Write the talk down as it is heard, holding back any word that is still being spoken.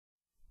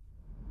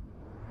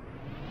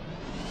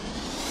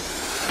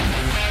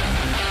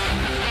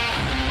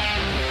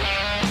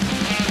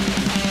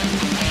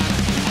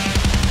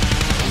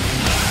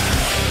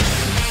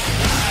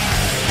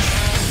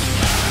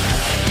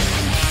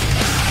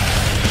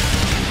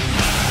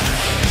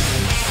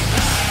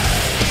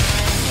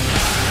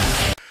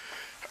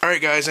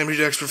Alright guys,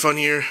 MJX for fun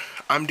here.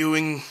 I'm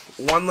doing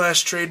one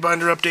last trade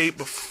binder update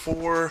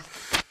before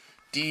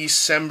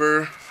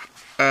December,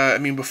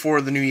 before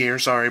the new year,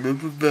 sorry.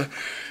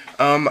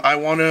 I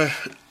want to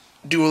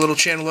do a little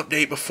channel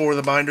update before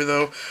the binder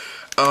though.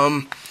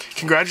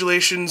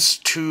 Congratulations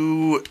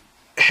to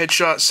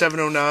Headshot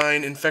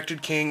 709,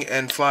 Infected King,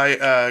 and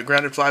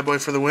Grounded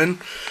Flyboy for the win,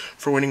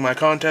 for winning my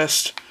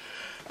contest.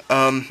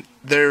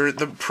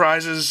 The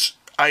prizes,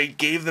 I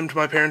gave them to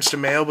my parents to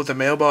mail, but the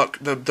mailbox,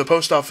 the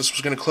post office was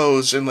going to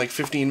close in like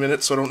 15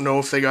 minutes, so I don't know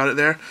if they got it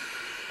there.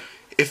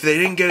 If they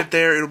didn't get it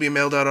there, it'll be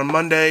mailed out on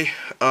Monday.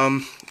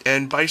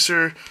 And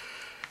Bicer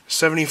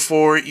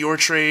 74, your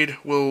trade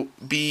will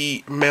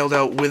be mailed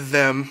out with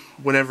them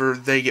whenever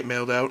they get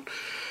mailed out.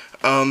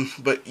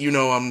 But you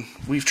know,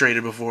 we've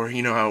traded before,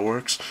 you know how it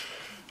works.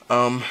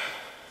 The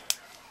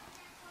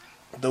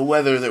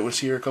weather that was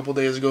here a couple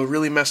days ago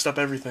really messed up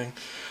everything.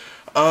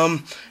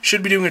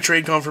 Should be doing a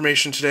trade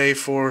confirmation today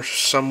for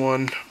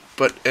someone,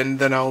 and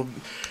then I'll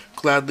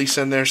gladly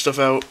send their stuff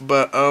out.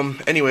 But,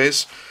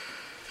 anyways.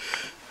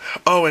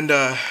 Oh, and,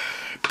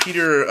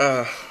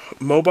 Peter,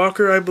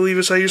 Mobacher, I believe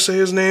is how you say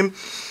his name.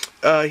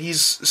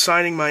 He's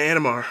signing my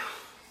Animar.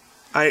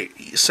 I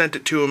sent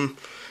it to him,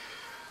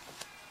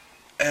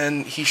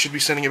 and he should be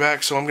sending it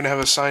back, so I'm gonna have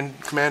a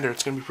signed commander.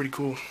 It's gonna be pretty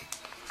cool.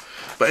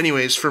 But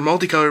anyways, for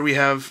multicolor, we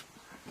have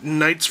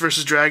Knights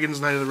vs.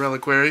 Dragons, Knight of the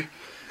Reliquary,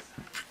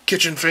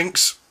 Kitchen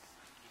Finks,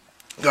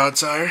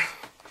 Godsire,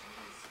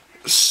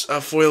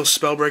 Foil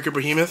Spellbreaker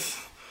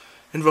Behemoth,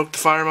 Invoke the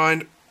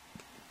Firemind,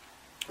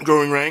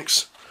 Growing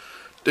Ranks,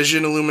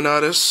 Djinn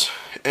Illuminatus,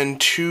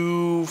 and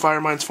 2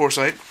 Firemind's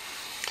Foresight.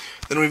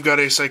 Then we've got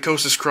a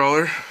Psychosis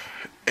Crawler,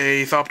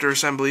 a Thopter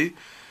Assembly,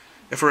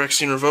 a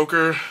Phyrexian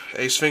Revoker,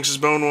 a Sphinx's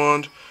Bone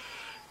Wand,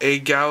 a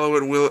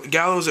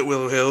Gallows at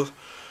Willow Hill,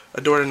 a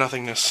Door to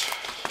Nothingness.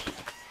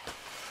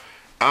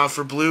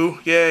 For blue,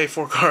 yay,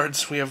 4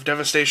 cards. We have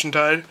Devastation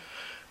Tide,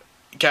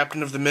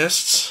 Captain of the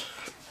Mists,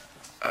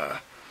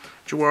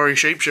 Jawari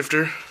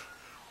Shapeshifter,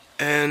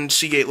 and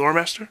Seagate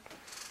Loremaster.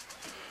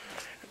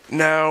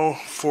 Now,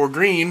 for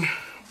green,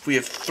 we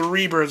have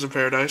 3 Birds of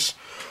Paradise.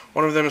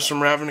 One of them is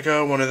from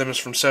Ravnica, one of them is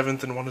from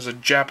 7th, and one is a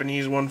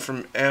Japanese one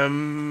from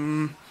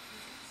M12,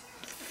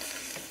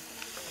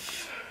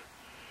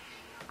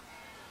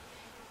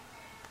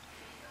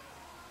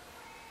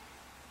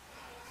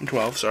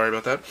 sorry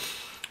about that.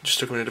 Just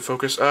took a minute to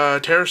focus.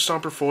 Terror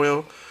Stomper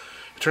Foil,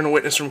 Eternal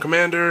Witness from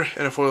Commander,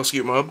 and a Foil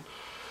Skute Mob.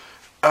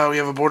 We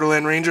have a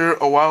Borderland Ranger,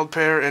 a Wild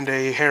Pair, and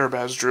a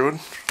Harabaz Druid.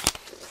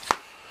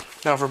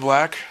 Now for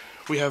black,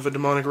 we have a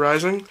Demonic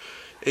Rising,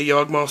 a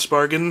Yogmoths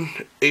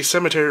Bargain, a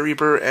Cemetery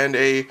Reaper, and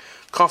a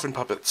Coffin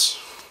Puppets.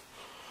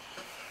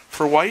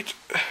 For white,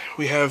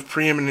 we have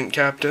Preeminent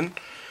Captain,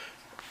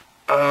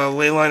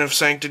 Leyline of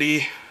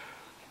Sanctity,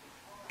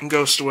 and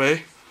Ghost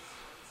Away.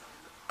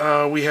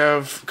 We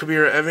have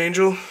Kabira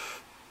Evangel,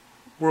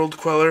 World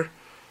Queller,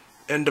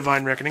 and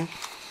Divine Reckoning.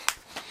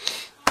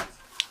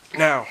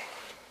 Now,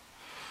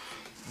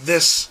 the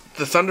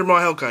Thundermaw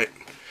hellkite,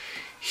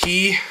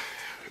 he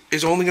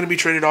is only going to be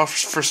traded off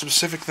for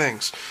specific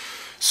things.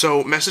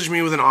 So, message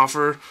me with an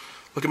offer.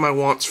 Look at my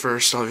wants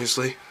first,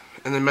 obviously.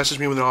 And then message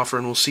me with an offer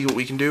and we'll see what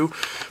we can do.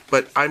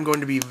 But I'm going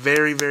to be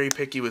very, very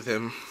picky with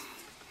him.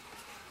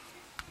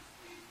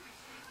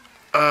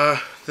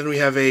 Then we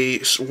have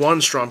one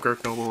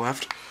Stromkirk Noble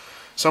left.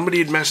 Somebody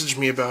had messaged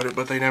me about it,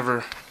 but they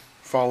never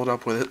followed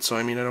up with it, so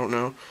I don't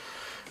know.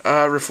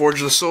 Reforge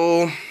the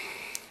Soul,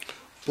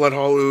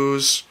 Bloodhall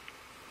Ooze,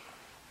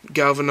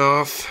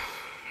 Galvanoth,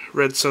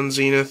 Red Sun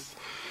Zenith,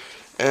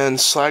 and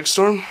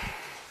Slagstorm.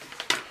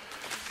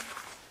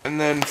 And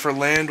then for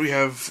land, we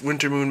have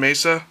Winter Moon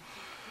Mesa,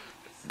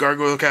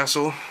 Gargoyle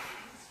Castle,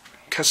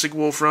 Kessig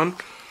Wolf Run,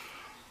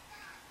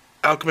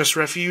 Alchemist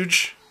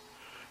Refuge,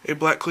 a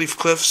Blackcleave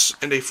Cliffs,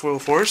 and a Foil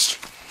Forest.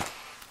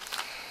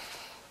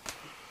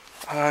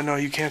 No,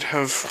 you can't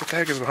have... What the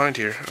heck is behind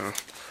here?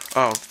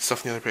 Oh,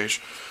 stuff on the other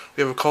page.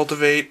 We have a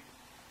Cultivate,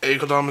 a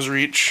Kodama's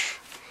Reach.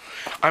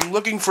 I'm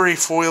looking for a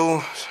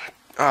foil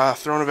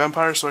Throne of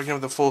Empire, so I can have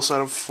the full set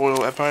of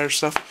foil Empire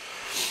stuff.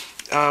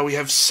 We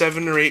have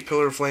 7 or 8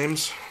 Pillar of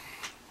Flames,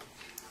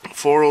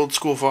 4 Old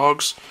School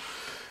Fogs,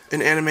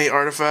 an Animate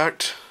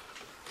Artifact,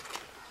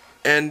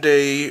 and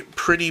a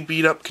pretty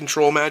beat-up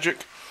Control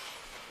Magic,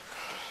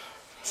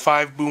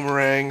 5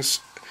 Boomerangs,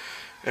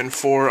 and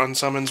 4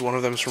 Unsummons. One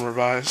of them is from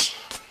Revise.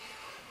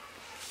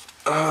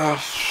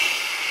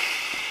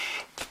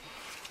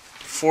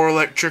 4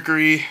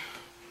 Electrickery,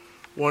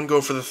 1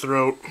 Go for the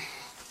Throat.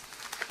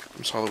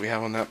 That's all that we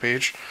have on that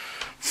page.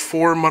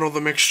 4 Muddle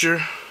the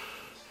Mixture.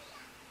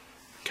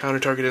 Counter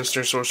target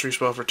instant sorcery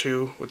spell for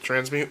 2 with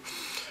Transmute.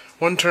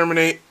 1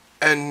 Terminate,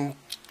 and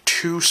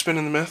 2 Spin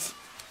in the Myth.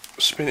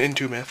 Spin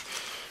into Myth.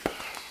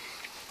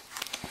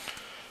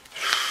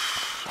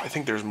 I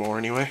think there's more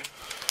anyway.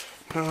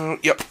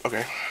 Yep,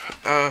 okay.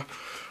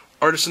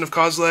 Artisan of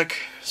Kozilek,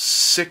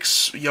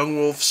 6 Young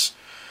Wolves,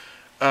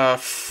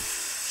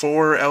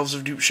 4 Elves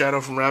of Dupe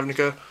Shadow from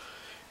Ravnica,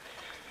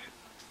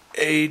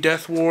 a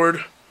Death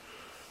Ward,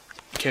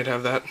 can't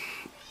have that,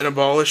 an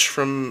Abolish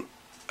from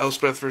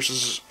Elspeth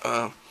versus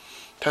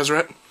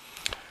Tezzeret.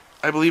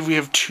 I believe we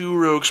have 2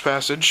 Rogue's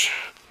Passage,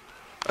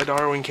 a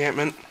Darrow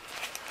Encampment,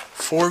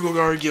 4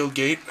 Gogari Guild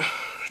Gate,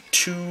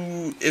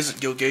 2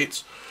 Izzet Guild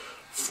Gates,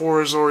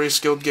 4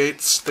 Azorius Guild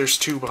Gates. There's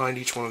 2 behind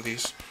each one of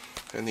these,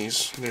 and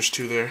there's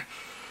 2 there,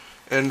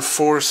 and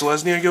 4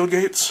 Selesnia Guild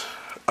Gates.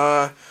 We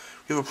have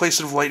a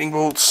playset of Lightning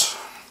Bolts,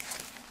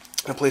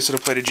 a playset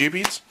of Plated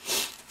Geobeats.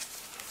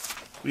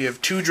 We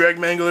have 2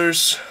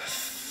 Dragmanglers,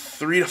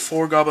 3 to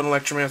 4 Goblin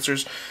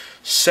Electromancers,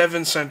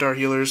 7 Centaur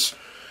Healers,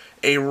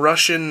 a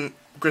Russian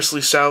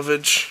Gristly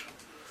Salvage,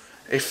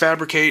 a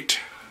Fabricate,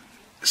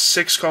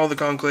 6 Call of the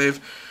Conclave,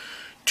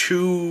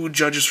 2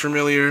 Judges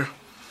Familiar,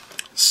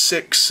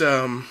 6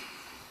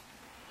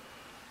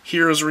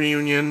 Heroes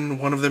Reunion,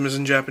 one of them is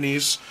in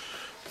Japanese,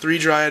 3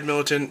 Dryad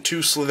Militant, 2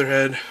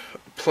 Slitherhead,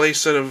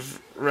 playset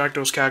of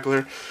Rakdos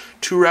Cackler,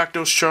 2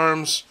 Rakdos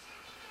Charms,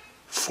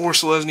 4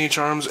 Selesnia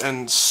Charms,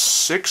 and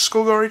 6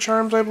 Golgari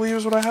Charms, I believe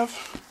is what I have.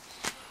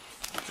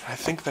 I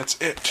think that's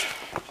it.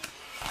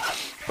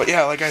 But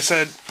yeah, like I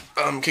said,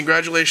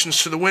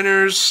 congratulations to the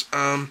winners.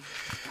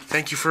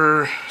 Thank you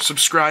for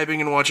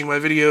subscribing and watching my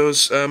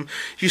videos.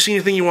 If you see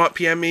anything you want,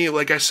 PM me.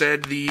 Like I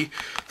said, the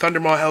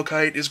Thundermaw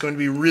hellkite is going to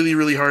be really,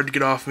 really hard to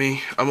get off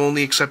me. I'm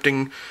only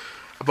accepting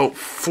about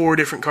 4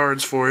 different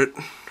cards for it.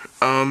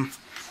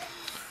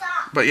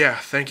 But yeah,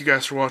 thank you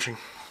guys for watching.